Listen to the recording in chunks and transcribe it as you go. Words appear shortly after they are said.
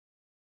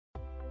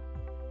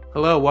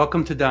Hello,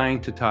 welcome to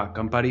Dying to Talk.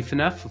 I'm Buddy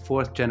Fineff, a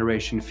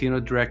fourth-generation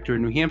funeral director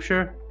in New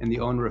Hampshire and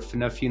the owner of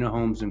Fineff Funeral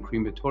Homes and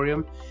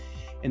Crematorium,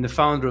 and the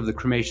founder of the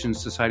Cremation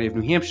Society of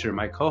New Hampshire.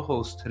 My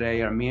co-hosts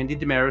today are Mandy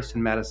Damaris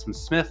and Madison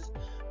Smith,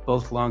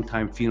 both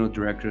longtime funeral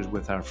directors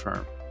with our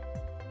firm.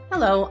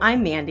 Hello,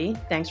 I'm Mandy.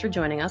 Thanks for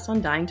joining us on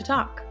Dying to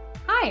Talk.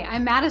 Hi,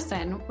 I'm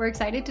Madison. We're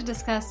excited to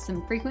discuss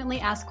some frequently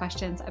asked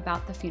questions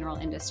about the funeral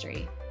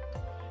industry.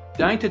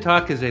 Dying to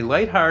Talk is a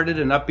lighthearted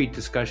and upbeat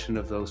discussion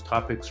of those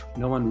topics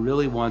no one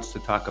really wants to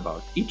talk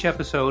about. Each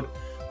episode,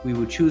 we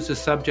will choose a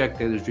subject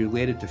that is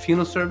related to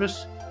funeral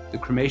service, the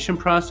cremation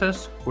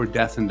process, or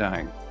death and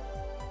dying.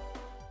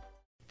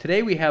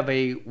 Today we have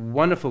a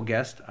wonderful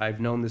guest. I've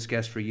known this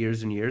guest for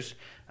years and years.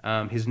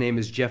 His name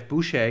is Jeff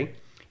Boucher,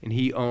 and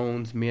he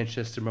owns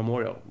Manchester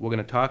Memorial. We're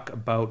going to talk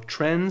about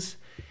trends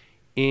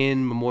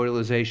in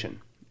memorialization,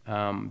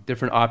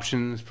 different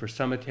options for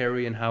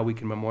cemetery and how we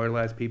can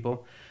memorialize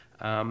people.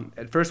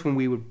 At first, when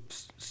we were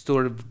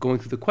sort of going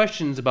through the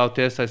questions about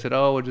this, I said,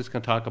 we're just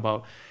going to talk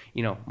about,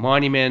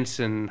 monuments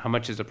and how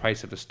much is the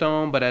price of a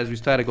stone. But as we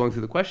started going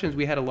through the questions,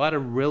 we had a lot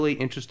of really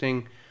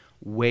interesting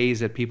ways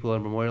that people are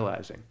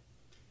memorializing.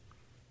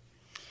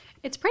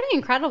 It's pretty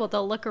incredible to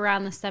look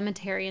around the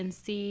cemetery and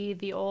see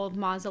the old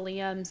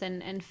mausoleums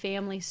and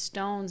family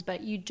stones,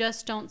 but you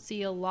just don't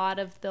see a lot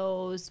of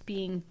those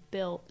being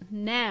built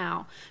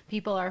now.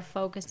 People are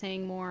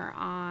focusing more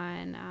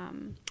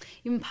on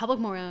even public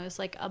memorials,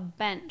 like a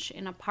bench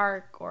in a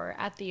park or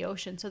at the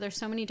ocean. So there's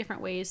so many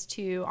different ways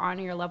to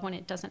honor your loved one.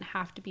 It doesn't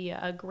have to be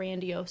a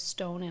grandiose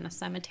stone in a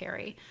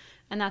cemetery.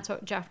 And that's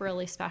what Jeff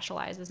really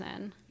specializes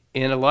in.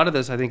 And a lot of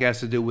this, I think,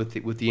 has to do with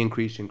the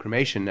increase in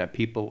cremation, that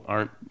people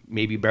aren't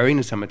maybe buried in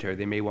a cemetery.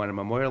 They may want to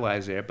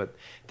memorialize there, but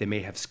they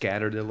may have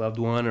scattered their loved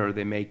one, or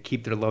they may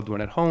keep their loved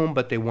one at home,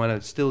 but they want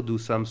to still do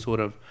some sort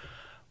of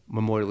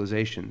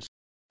memorializations.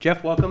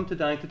 Jeff, welcome to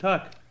Dying to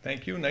Talk.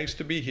 Thank you. Nice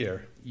to be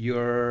here.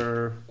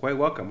 You're quite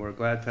welcome. We're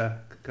glad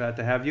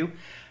to have you.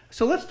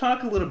 So let's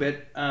talk a little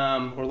bit, or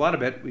a lot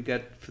of it, we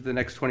got for the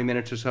next 20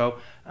 minutes or so.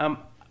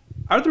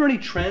 Are there any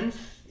trends?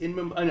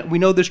 We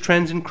know there's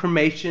trends in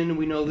cremation.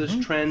 We know there's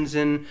trends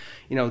in,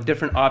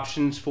 different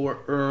options for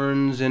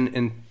urns and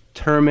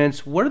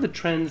interments. What are the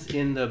trends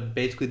in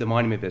basically the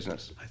monument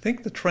business? I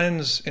think the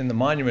trends in the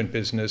monument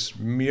business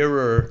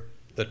mirror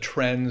the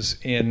trends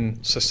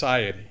in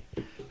society.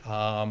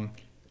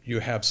 You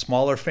have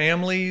smaller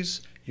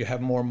families. You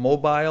have more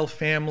mobile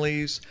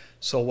families.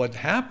 So what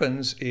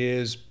happens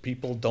is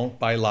people don't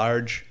buy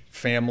large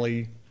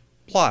family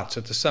plots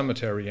at the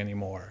cemetery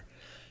anymore.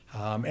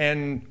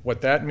 And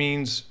what that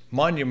means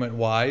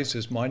monument-wise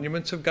is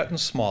monuments have gotten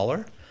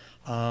smaller,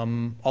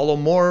 although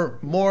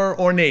more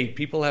ornate.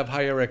 People have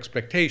higher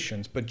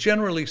expectations, but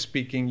generally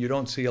speaking, you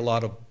don't see a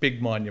lot of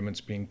big monuments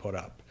being put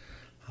up.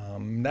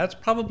 That's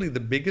probably the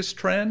biggest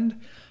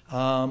trend.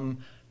 The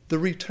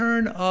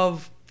return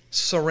of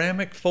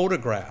ceramic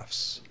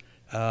photographs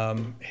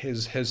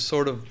has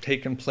sort of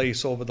taken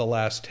place over the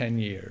last 10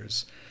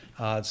 years.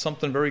 It's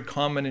something very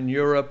common in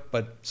Europe,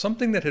 but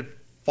something that had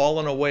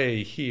fallen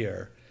away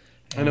here.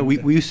 I know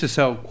we used to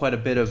sell quite a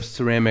bit of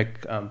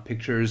ceramic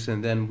pictures,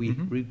 and then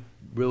we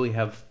really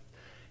have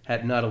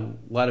had not a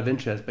lot of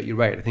interest. But you're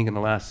right. I think in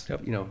the last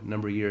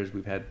number of years,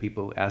 we've had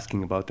people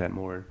asking about that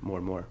more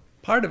and more.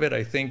 Part of it,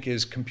 I think,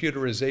 is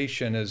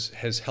computerization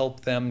has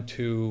helped them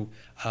to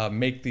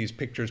make these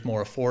pictures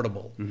more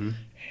affordable.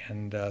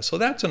 And so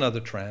that's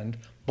another trend.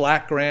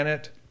 Black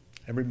granite.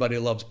 Everybody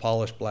loves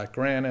polished black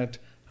granite.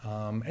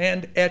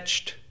 And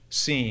etched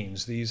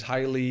scenes, these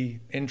highly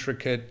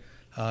intricate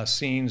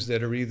scenes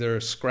that are either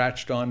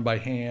scratched on by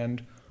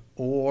hand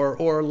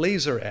or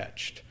laser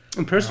etched.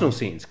 And personal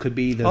scenes could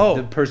be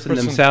the person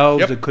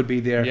themselves. Yep. It could be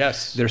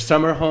their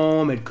summer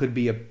home. It could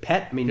be a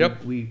pet. I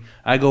mean,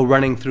 I go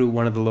running through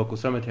one of the local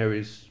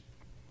cemeteries,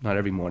 not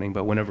every morning,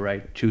 but whenever I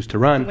choose to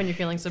run. When you're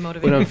feeling so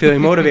motivated. When I'm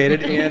feeling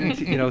motivated,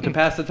 and to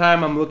pass the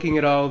time, I'm looking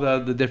at all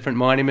the different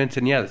monuments,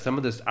 and some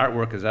of this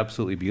artwork is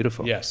absolutely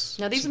beautiful. Yes.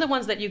 Now these are the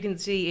ones that you can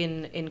see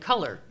in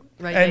color.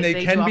 Right? And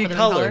they can be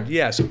colored,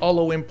 yes.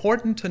 Although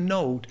important to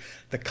note,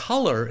 the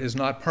color is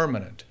not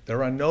permanent.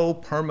 There are no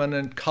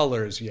permanent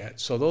colors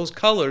yet. So those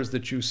colors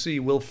that you see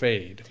will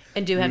fade.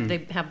 And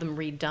they have them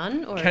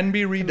redone? Or can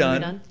be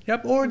redone.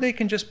 Yep. Or they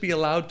can just be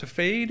allowed to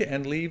fade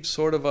and leave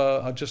sort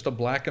of just a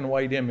black and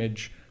white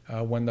image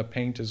when the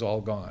paint is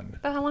all gone.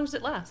 But how long does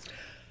it last?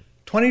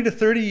 20 to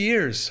 30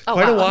 years. Oh,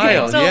 quite a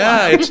while. Okay.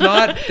 Yeah, it's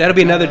not. That'll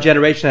be another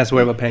generation has to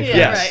worry about paint.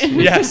 Yes. Right.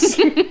 Yes.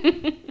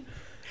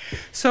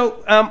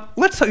 So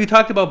you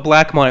talked about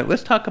black monument.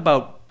 Let's talk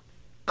about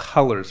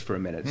colors for a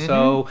minute.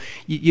 So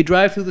you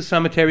drive through the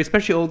cemetery,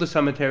 especially older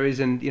cemeteries,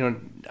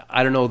 and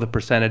I don't know the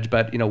percentage,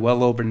 but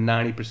well over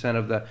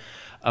 90%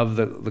 of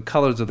the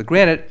colors of the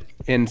granite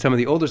in some of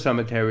the older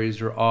cemeteries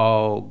are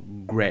all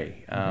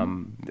gray,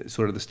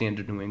 sort of the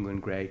standard New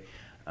England gray.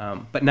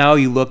 But now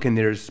you look and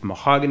there's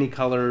mahogany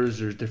colors,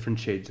 there's different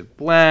shades of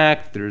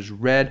black, there's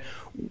red.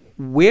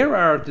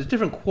 There's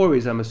different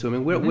quarries, I'm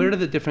assuming. Where do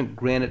the different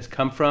granites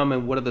come from,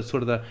 and what are the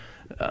sort of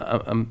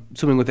I'm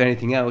assuming with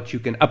anything else, you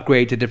can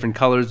upgrade to different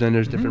colors and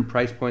there's different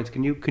price points.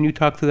 Can you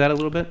talk through that a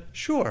little bit?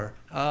 Sure.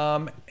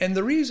 And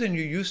the reason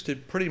you used to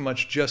pretty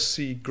much just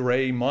see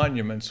gray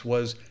monuments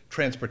was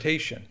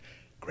transportation.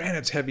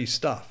 Granite's heavy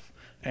stuff,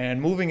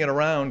 and moving it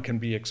around can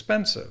be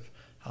expensive.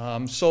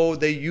 So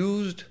they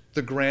used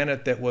the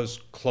granite that was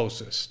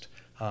closest.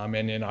 And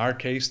in our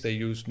case, they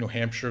used New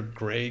Hampshire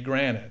gray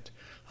granite.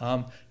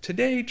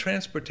 Today,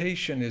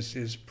 transportation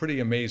is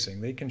pretty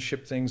amazing. They can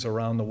ship things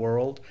around the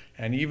world,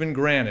 and even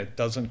granite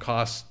doesn't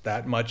cost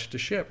that much to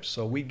ship.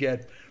 So we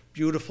get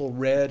beautiful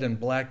red and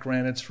black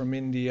granites from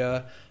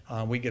India.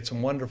 We get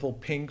some wonderful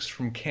pinks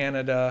from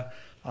Canada,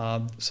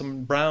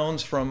 some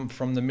browns from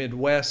the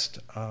Midwest,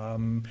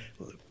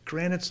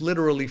 granites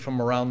literally from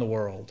around the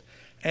world.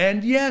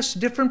 And yes,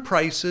 different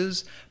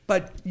prices,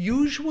 but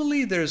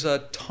usually there's a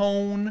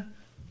tone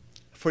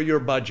for your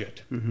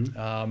budget.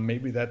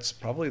 Maybe that's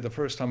probably the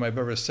first time I've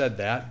ever said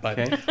that, but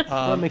Okay.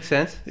 That makes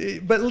sense.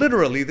 But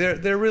literally,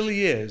 there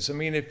really is. I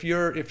mean, if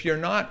you're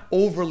not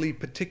overly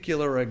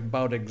particular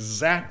about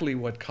exactly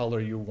what color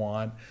you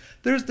want,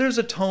 there's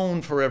a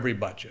tone for every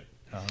budget.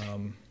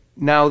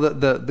 Now,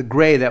 the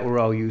gray that we're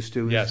all used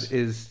to Yes.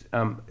 is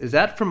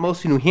that from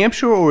mostly New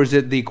Hampshire, or is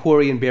it the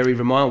quarry in Barre,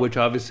 Vermont, which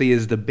obviously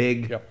is the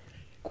big Yep.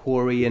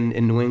 quarry in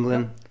New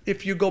England?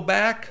 If you go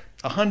back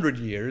 100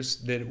 years,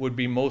 that it would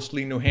be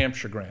mostly New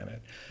Hampshire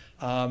granite.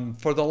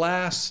 For the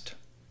last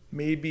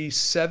maybe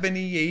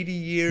 70, 80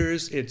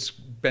 years, it's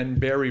been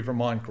Barre,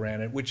 Vermont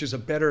granite, which is a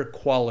better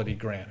quality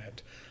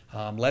granite.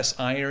 Less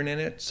iron in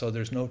it, so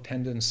there's no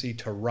tendency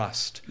to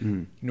rust.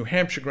 New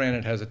Hampshire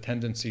granite has a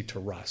tendency to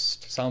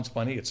rust. Sounds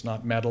funny, it's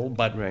not metal,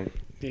 but Right.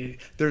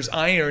 there's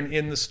iron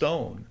in the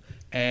stone.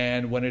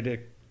 And when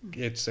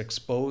it's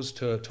exposed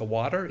to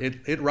water,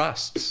 it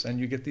rusts, and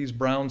you get these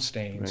brown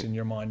stains Right. in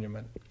your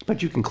monument.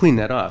 But you can clean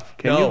that off,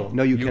 can you?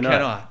 No, you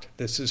cannot.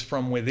 This is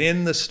from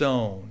within the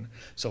stone,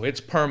 so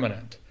it's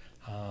permanent.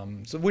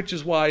 Which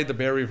is why the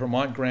Barre,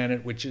 Vermont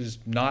granite, which is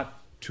not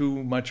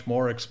too much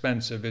more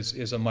expensive,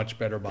 is a much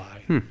better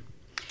buy. Didn't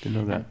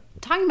know that.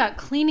 Talking about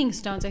cleaning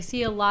stones, I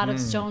see a lot of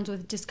stones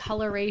with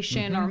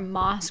discoloration or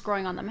moss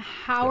growing on them.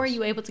 How are Yes.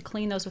 you able to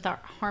clean those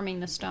without harming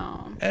the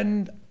stone?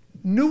 And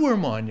newer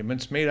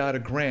monuments made out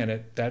of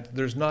granite, that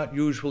there's not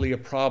usually a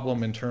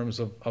problem in terms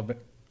of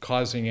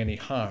causing any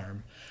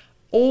harm.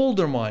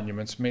 Older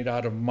monuments made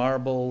out of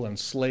marble and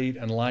slate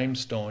and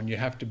limestone, you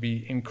have to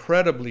be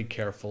incredibly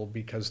careful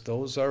because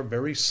those are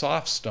very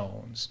soft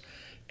stones.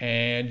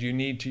 And you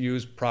need to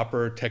use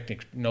proper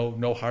techniques,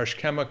 no harsh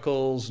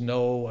chemicals,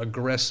 no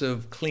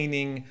aggressive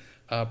cleaning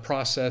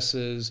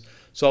processes.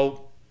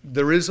 So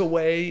there is a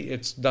way,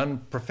 it's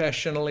done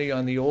professionally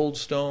on the old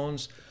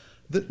stones.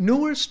 The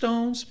newer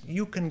stones,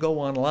 you can go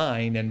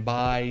online and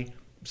buy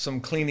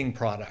some cleaning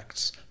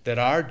products that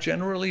are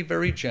generally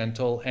very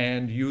gentle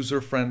and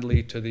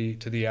user-friendly to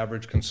the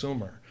average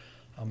consumer.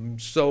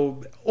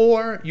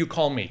 Or you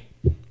call me,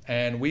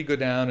 and we go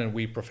down and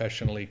we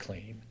professionally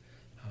clean.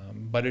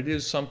 But it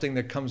is something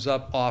that comes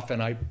up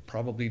often. I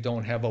probably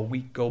don't have a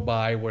week go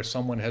by where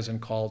someone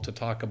hasn't called to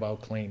talk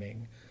about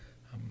cleaning.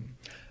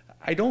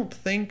 I don't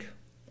think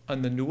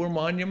on the newer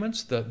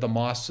monuments the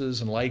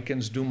mosses and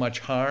lichens do much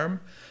harm,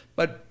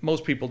 but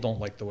most people don't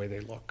like the way they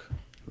look.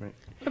 Right.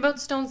 What about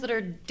stones that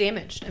are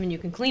damaged? I mean, you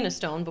can clean a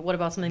stone, but what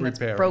about something that's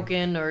Repairing.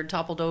 broken or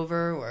toppled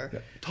over? Or Yeah.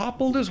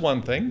 Toppled is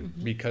one thing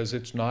because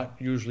it's not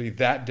usually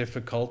that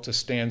difficult to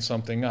stand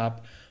something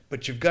up,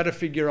 but you've got to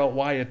figure out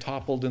why it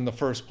toppled in the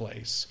first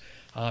place.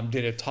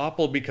 Did it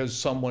topple because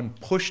someone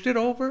pushed it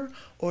over,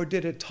 or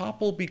did it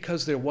topple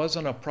because there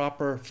wasn't a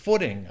proper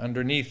footing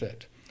underneath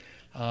it?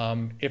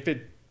 If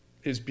it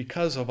is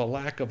because of a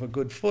lack of a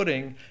good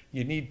footing,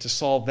 you need to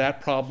solve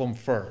that problem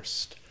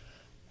first.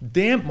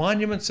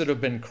 Monuments that have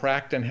been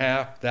cracked in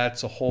half,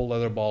 that's a whole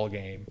other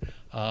ballgame.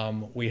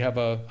 We have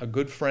a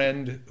good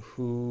friend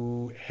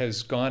who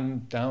has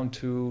gone down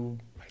to,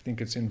 I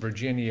think it's in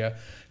Virginia,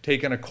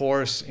 taken a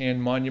course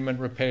in monument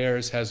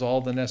repairs, has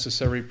all the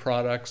necessary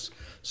products.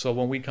 So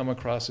when we come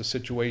across a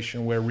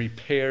situation where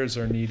repairs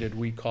are needed,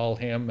 we call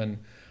him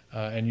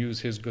and use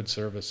his good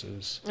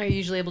services. are you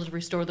usually able to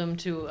restore them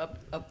to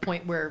a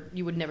point where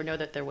you would never know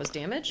that there was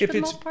damage If for the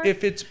it's most part?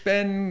 if it's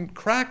been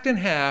cracked in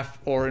half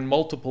or in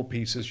multiple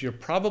pieces, you're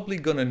probably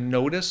going to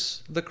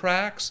notice the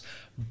cracks,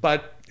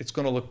 but it's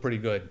going to look pretty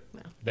good.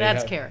 Well, They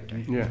that's have- character.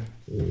 Yeah.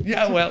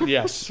 Yeah, well,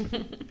 yes.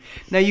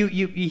 Now, you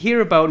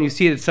hear about and you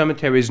see it at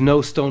cemeteries,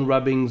 no stone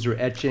rubbings or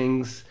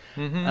etchings.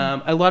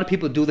 A lot of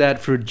people do that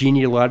for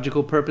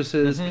genealogical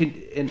purposes.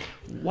 And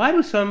why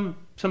do some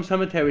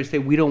cemeteries say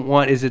we don't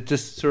want? Is it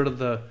just sort of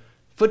the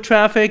foot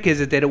traffic? Is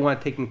it they don't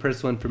want taking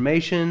personal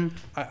information?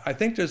 I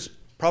think there's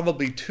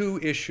probably two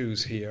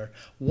issues here.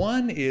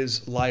 One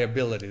is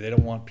liability. They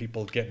don't want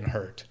people getting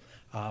hurt.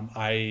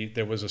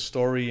 There was a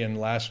story in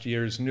last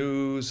year's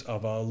news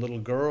of a little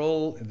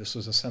girl. This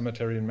was a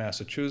cemetery in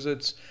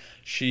Massachusetts.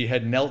 She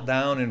had knelt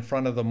down in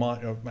front of the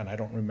and I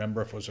don't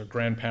remember if it was her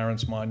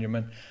grandparents'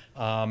 monument,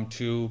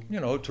 to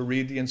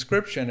read the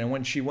inscription. And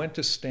when she went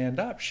to stand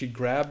up, she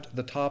grabbed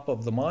the top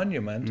of the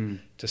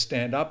monument to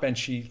stand up, and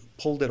she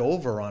pulled it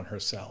over on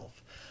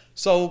herself.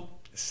 So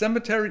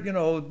cemetery,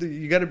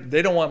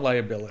 they don't want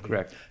liability.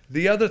 Correct.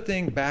 The other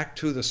thing, back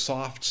to the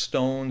soft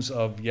stones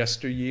of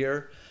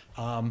yesteryear,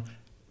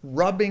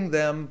 rubbing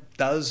them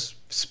does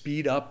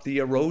speed up the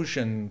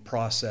erosion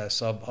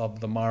process of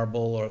the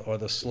marble or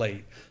the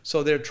slate.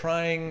 So they're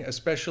trying,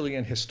 especially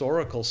in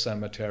historical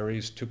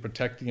cemeteries, to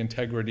protect the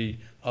integrity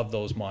of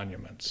those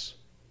monuments.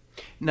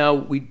 Now,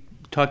 we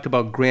talked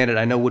about granite.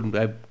 I know when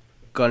I've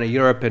gone to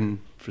Europe, and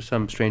for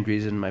some strange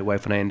reason, my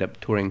wife and I end up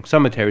touring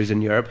cemeteries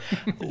in Europe.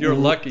 You're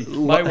lucky.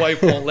 My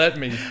wife won't let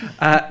me.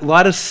 A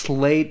lot of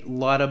slate, a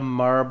lot of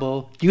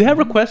marble. Do you have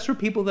requests for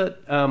people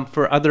that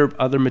for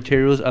other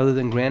materials other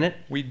than granite?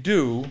 We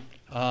do.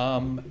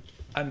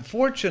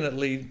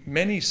 Unfortunately,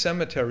 many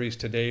cemeteries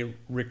today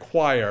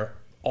require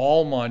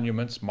all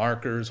monuments,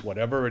 markers,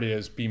 whatever it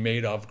is, be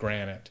made of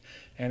granite.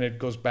 And it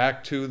goes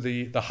back to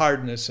the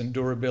hardness and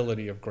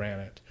durability of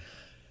granite.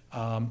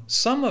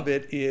 Some of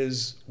it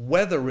is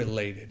weather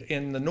related.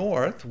 In the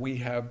north, we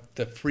have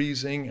the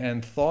freezing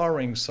and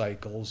thawing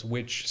cycles,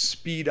 which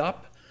speed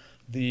up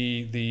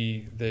not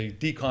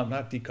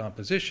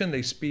decomposition.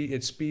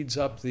 It speeds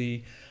up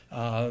the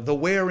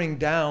wearing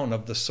down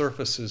of the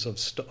surfaces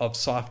of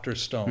softer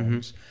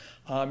stones.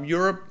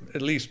 Europe,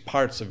 at least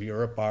parts of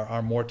Europe,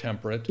 are more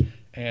temperate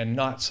and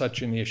not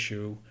such an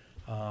issue.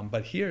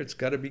 But here, it's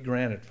got to be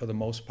granite for the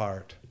most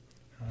part.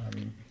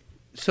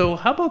 So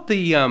how about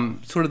the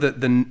sort of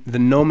the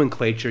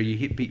nomenclature? You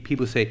hear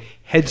people say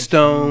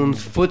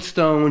headstones,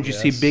 footstones. You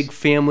see big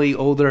family,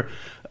 older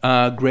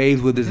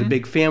graves where there's a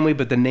big family,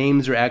 but the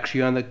names are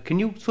actually on the. Can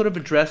you sort of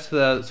address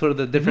the sort of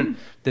the different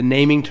the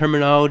naming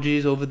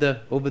terminologies over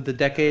the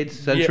decades,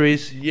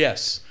 centuries?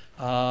 Yes.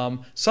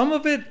 Some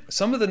of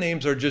the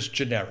names are just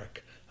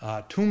generic.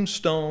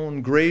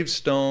 Tombstone,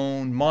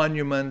 gravestone,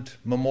 monument,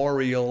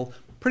 memorial,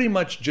 pretty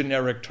much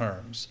generic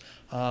terms.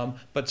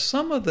 But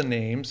some of the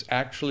names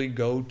actually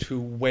go to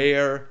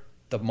where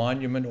the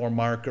monument or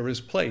marker is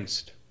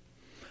placed.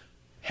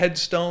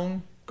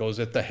 Headstone goes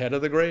at the head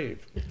of the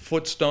grave.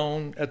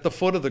 Footstone at the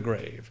foot of the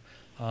grave.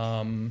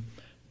 And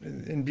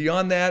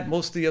beyond that,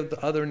 most of the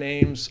other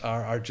names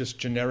are just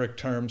generic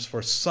terms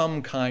for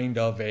some kind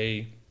of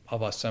a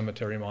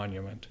cemetery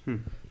monument.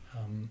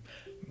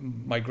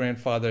 My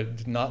grandfather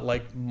did not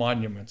like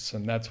monuments,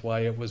 and that's why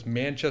it was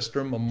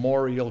Manchester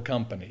Memorial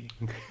Company.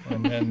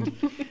 And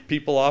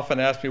people often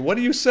ask me, "What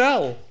do you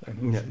sell?"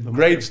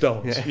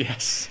 Gravestones. Yeah.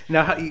 Yes.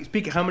 Now,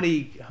 how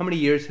many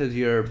years has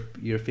your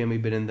family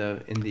been in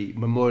the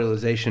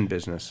memorialization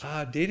business?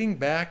 Dating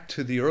back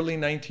to the early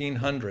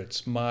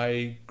 1900s.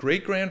 My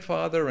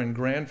great-grandfather and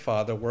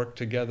grandfather worked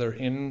together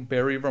in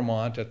Barrie,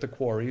 Vermont, at the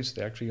quarries.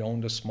 They actually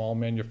owned a small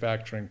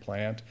manufacturing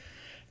plant.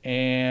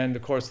 And,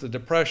 of course, the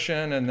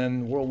Depression and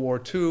then World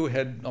War II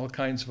had all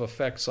kinds of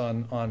effects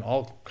on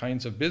all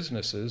kinds of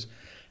businesses,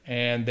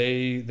 and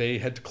they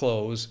had to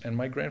close. And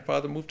my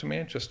grandfather moved to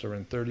Manchester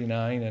in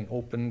 '39 and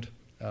opened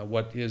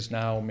what is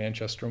now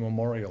Manchester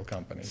Memorial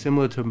Company.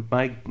 Similar to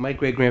my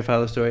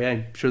great-grandfather's story.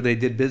 I'm sure they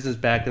did business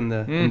back in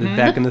the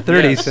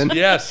 30s.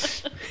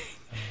 Yes.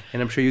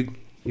 And I'm sure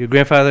your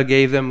grandfather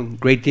gave them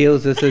great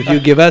deals just as you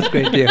give us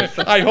great deals.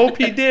 I hope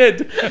he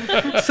did.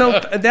 So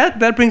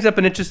that brings up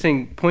an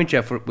interesting point,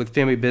 Jeff, with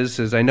family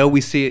businesses. I know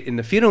we see it in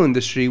the funeral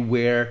industry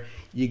where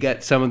you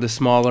get some of the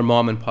smaller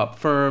mom and pop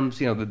firms.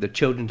 The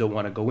children don't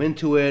want to go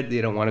into it. They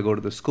don't want to go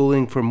to the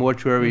schooling for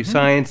mortuary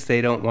science. They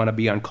don't want to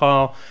be on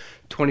call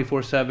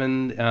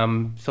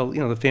 24/7. So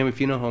the family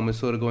funeral home is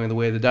sort of going the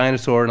way of the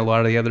dinosaur and a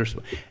lot of the others.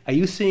 Are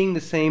you seeing the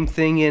same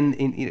thing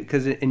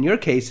because in your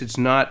case it's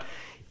not.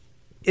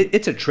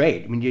 It's a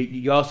trade. I mean,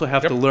 you also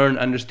have to learn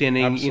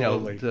understanding,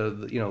 Absolutely.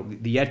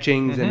 the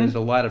etchings, and there's a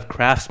lot of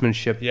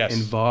craftsmanship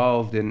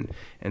involved in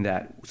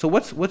that. So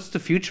what's the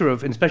future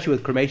of, and especially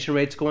with cremation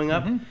rates going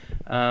up?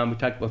 We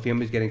talked about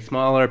families getting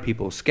smaller,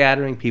 people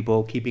scattering,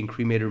 people keeping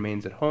cremated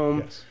remains at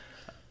home. Yes.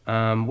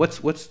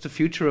 What's the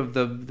future of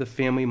the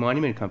family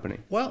monument company?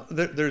 Well,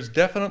 there's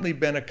definitely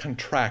been a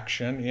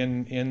contraction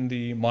in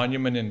the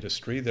monument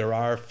industry. There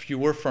are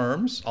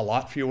a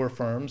lot fewer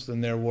firms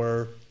than there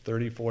were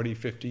 30, 40,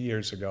 50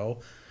 years ago.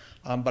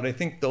 But I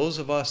think those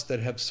of us that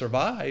have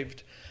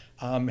survived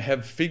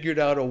have figured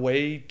out a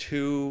way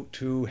to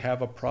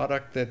have a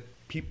product that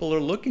people are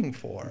looking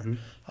for.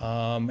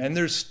 And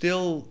there's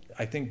still,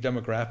 I think,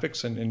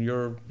 demographics, and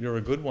you're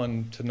a good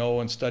one to know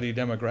and study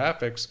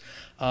demographics.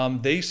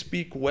 They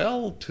speak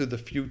well to the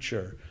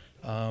future.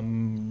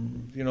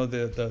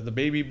 The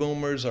baby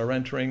boomers are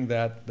entering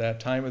that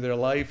time of their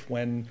life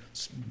when,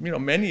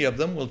 many of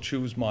them will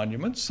choose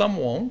monuments, some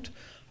won't.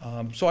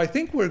 So I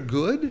think we're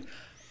good.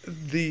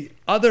 The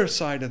other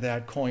side of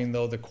that coin,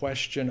 though, the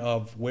question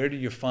of where do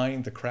you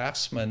find the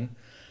craftsman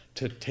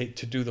to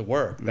do the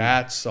work,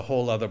 that's a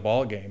whole other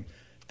ballgame.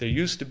 There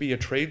used to be a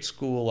trade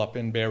school up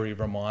in Barre,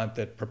 Vermont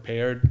that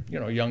prepared,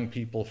 young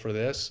people for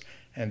this,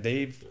 and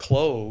they've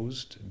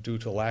closed due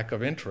to lack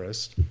of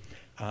interest.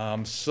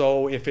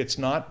 So if it's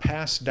not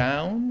passed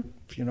down,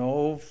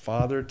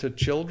 father to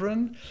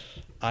children,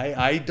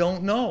 I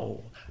don't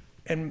know.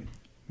 And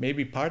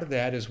maybe part of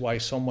that is why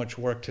so much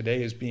work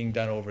today is being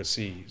done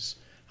overseas,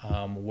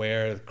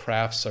 where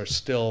crafts are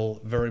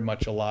still very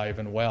much alive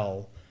and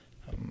well.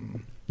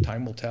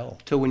 Time will tell.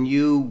 So when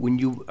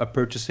you are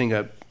purchasing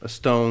a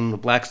stone, a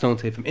black stone,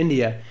 say from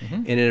India,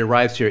 and it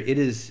arrives here, it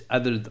is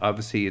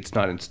obviously it's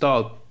not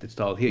installed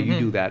here. You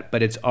do that,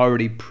 but it's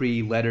already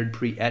pre-lettered,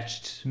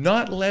 pre-etched.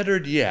 Not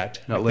lettered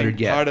yet. Not lettered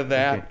yet. Part of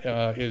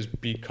that is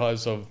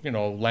because of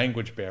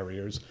language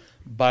barriers,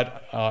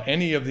 but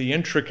any of the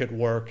intricate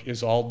work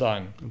is all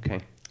done.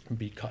 Okay.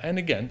 And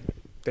again,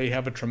 they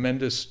have a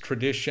tremendous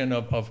tradition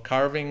of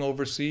carving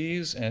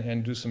overseas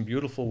and do some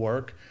beautiful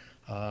work.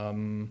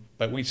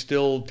 But we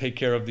still take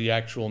care of the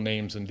actual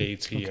names and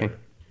dates here. Okay.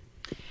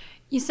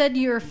 You said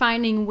you're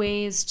finding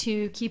ways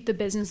to keep the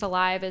business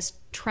alive as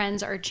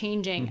trends are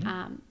changing.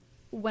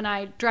 When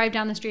I drive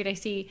down the street, I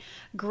see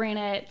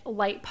granite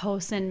light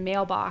posts and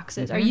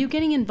mailboxes. Are you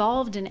getting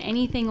involved in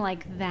anything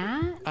like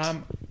that?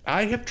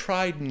 I have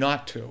tried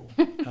not to.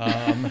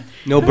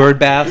 No bird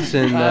baths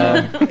and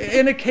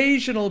An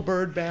occasional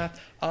bird bath.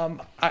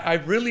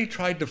 I've really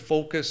tried to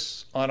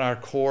focus on our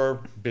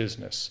core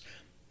business.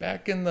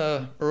 Back in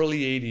the early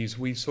 80s,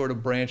 we sort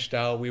of branched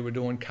out. We were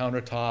doing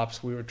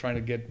countertops. We were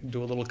trying to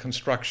do a little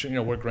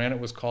construction, where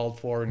granite was called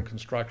for in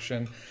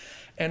construction.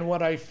 And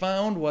what I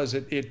found was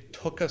it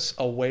took us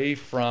away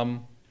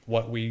from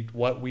what we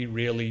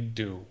really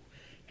do.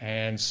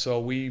 And so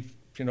we've,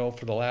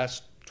 for the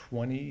last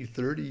 20,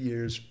 30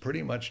 years,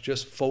 pretty much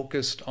just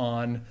focused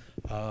on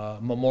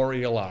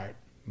memorial art,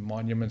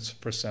 monuments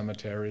for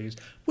cemeteries,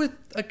 with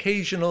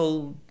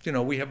occasional,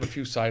 we have a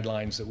few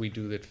sidelines that we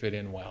do that fit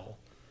in well.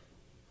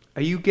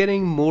 Are you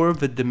getting more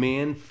of a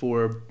demand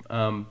for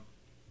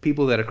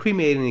people that are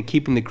cremating and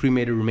keeping the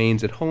cremated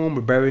remains at home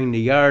or burying in the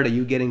yard? Are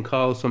you getting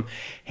calls from,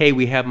 hey,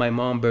 we have my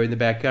mom buried in the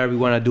backyard, we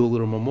want to do a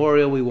little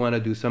memorial, we want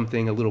to do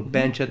something, a little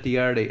bench at the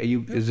yard?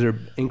 Is there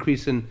an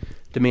increase in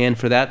demand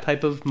for that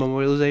type of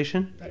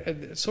memorialization?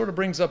 It sort of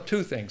brings up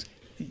two things.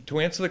 To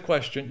answer the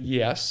question,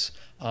 yes.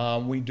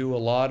 We do a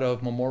lot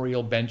of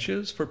memorial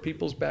benches for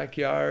people's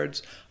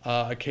backyards.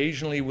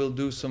 Occasionally we'll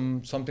do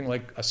something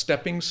like a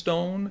stepping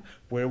stone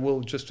where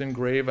we'll just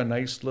engrave a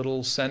nice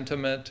little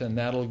sentiment and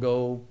that'll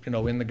go,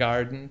 in the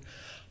garden.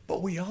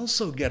 But we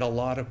also get a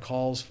lot of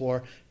calls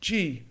for,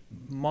 gee,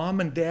 mom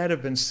and dad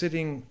have been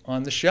sitting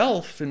on the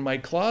shelf in my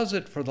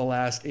closet for the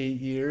last 8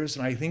 years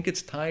and I think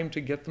it's time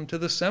to get them to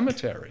the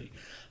cemetery.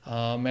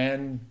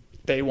 And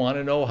they want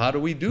to know, how do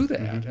we do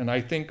that? And I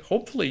think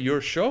hopefully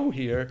your show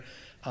here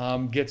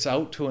gets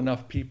out to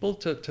enough people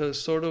to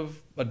sort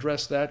of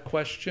address that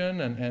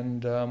question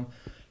and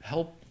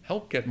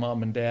help get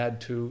mom and dad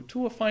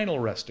to a final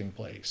resting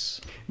place.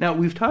 Now,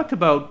 we've talked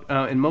about,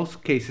 in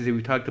most cases,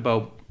 we've talked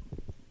about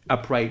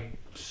upright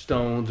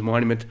stones,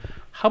 monuments.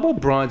 How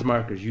about bronze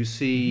markers? You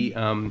see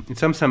in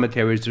some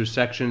cemeteries there's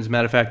sections.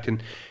 Matter of fact,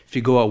 if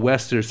you go out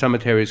west, there's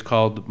cemeteries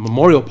called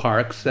memorial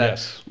parks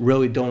that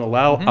really don't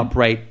allow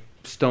upright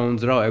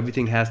stones at all.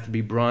 Everything has to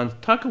be bronze.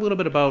 Talk a little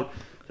bit about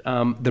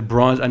the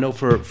bronze. I know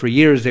for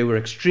years they were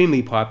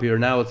extremely popular.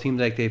 Now it seems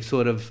like they've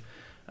sort of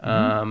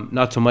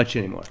not so much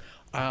anymore.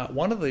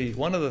 One of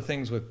the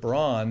things with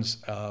bronze,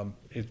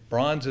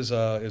 bronze is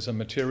a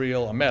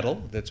material, a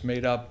metal that's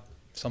made up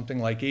something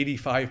like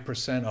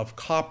 85% of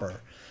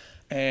copper,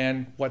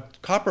 and what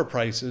copper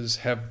prices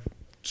have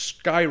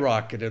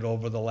skyrocketed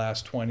over the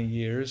last 20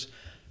 years.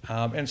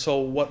 And so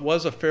what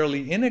was a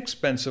fairly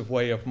inexpensive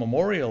way of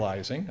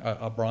memorializing,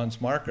 a bronze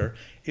marker,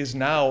 is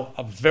now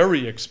a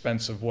very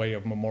expensive way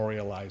of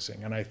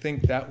memorializing. And I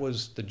think that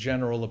was the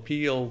general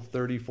appeal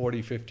 30,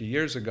 40, 50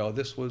 years ago.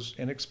 This was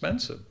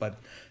inexpensive, but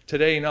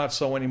today not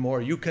so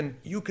anymore. You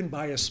can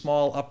buy a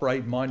small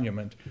upright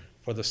monument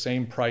for the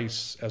same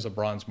price as a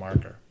bronze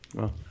marker.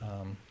 Well.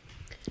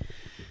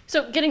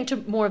 So getting to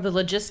more of the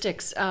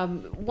logistics,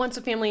 once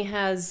a family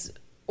has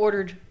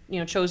ordered,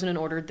 chosen and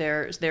ordered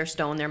their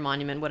stone, their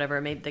monument,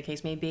 whatever the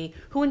case may be,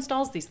 who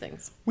installs these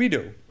things? We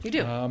do. You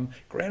do?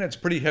 Granite's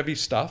pretty heavy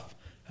stuff,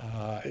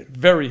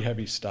 very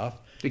heavy stuff.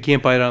 They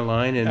can't buy it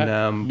online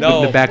and no. put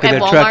in the back of At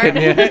their Walmart? truck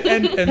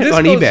And this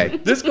on goes,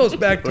 eBay. This goes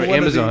back to Or one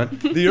Amazon.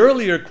 of the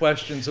earlier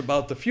questions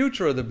about the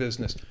future of the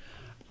business.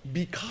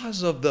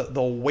 Because of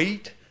the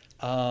weight,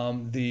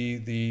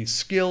 the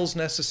skills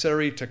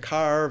necessary to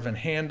carve and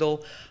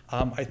handle,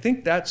 I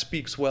think that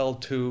speaks well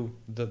to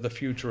the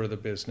future of the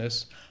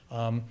business.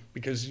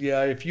 Because,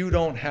 if you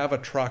don't have a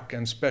truck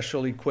and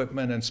special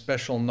equipment and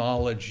special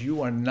knowledge,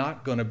 you are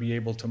not going to be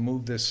able to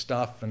move this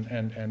stuff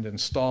and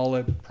install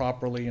it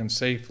properly and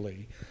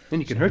safely. Then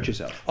you can hurt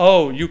yourself.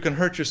 Oh, you can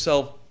hurt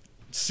yourself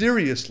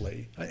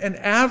seriously. An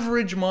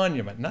average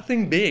monument,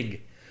 nothing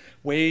big,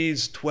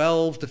 weighs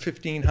 12 to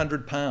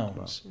 1,500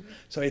 pounds. Wow.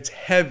 So it's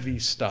heavy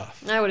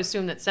stuff. I would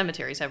assume that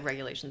cemeteries have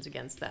regulations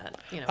against that.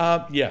 You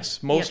know,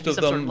 yes, most of them.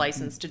 Some sort of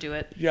license to do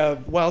it. Yeah,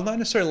 well, not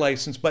necessarily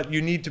licensed, but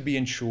you need to be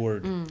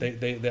insured.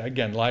 They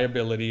again,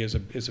 liability is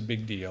a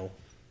big deal.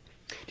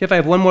 Jeff, I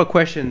have one more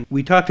question.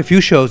 We talked a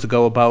few shows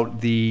ago about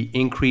the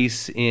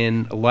increase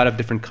in a lot of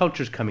different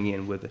cultures coming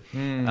in with it.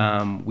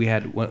 We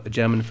had a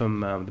gentleman from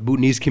the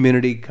Bhutanese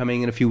community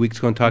coming in a few weeks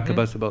ago and talk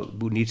to us about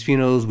Bhutanese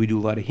funerals. We do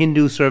a lot of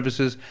Hindu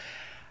services.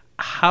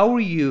 How are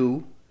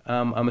you?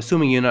 I'm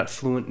assuming you're not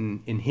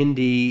fluent in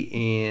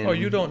Hindi. And,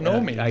 you don't know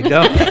me. I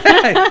don't.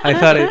 I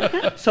thought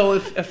it. So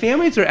if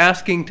families are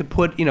asking to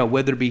put,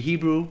 whether it be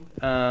Hebrew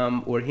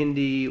or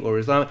Hindi or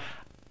Islamic,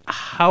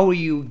 how are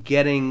you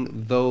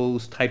getting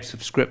those types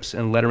of scripts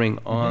and lettering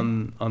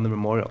on the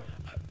memorial?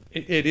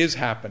 It is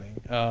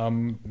happening.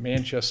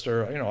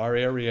 Manchester, our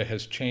area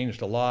has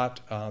changed a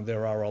lot.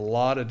 There are a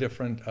lot of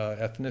different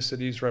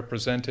ethnicities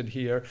represented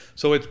here,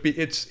 so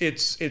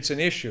it's an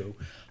issue.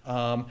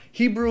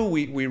 Hebrew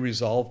we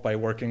resolve by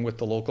working with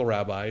the local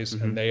rabbis,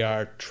 and they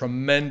are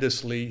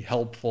tremendously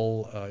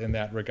helpful in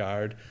that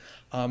regard.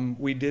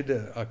 We did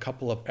a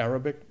couple of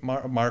Arabic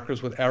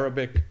markers with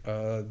Arabic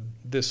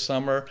this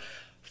summer.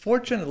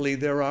 Fortunately,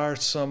 there are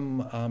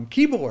some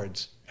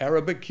keyboards,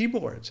 Arabic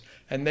keyboards,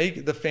 and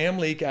the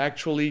family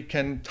actually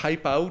can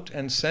type out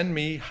and send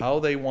me how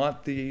they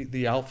want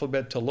the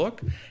alphabet to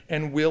look,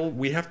 and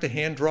we have to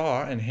hand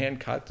draw and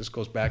hand cut. This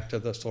goes back to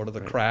the sort of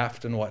the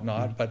craft and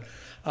whatnot, but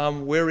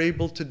we're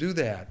able to do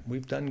that.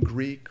 We've done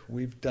Greek,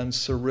 we've done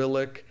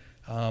Cyrillic,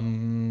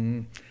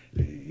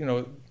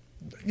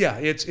 Yeah,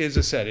 it's as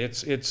I said,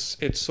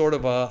 it's sort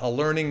of a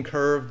learning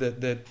curve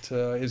that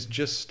is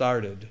just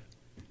started.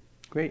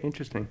 Great,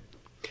 interesting.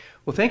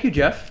 Well, thank you,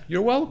 Jeff.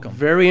 You're welcome.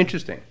 Very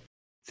interesting.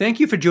 Thank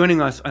you for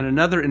joining us on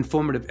another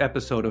informative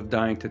episode of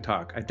Dying to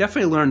Talk. I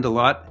definitely learned a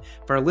lot.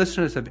 If our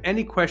listeners have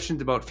any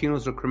questions about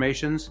funerals or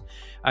cremations,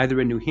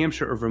 either in New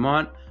Hampshire or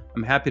Vermont,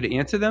 I'm happy to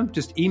answer them.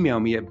 Just email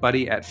me at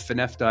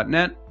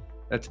buddy@phaneuf.net.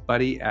 That's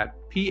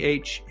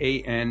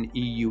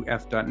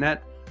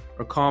buddy@phaneuf.net.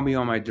 Or call me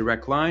on my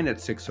direct line at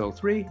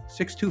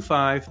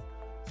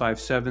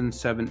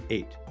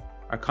 603-625-5778.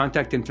 Our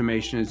contact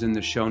information is in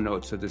the show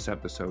notes of this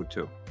episode,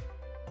 too.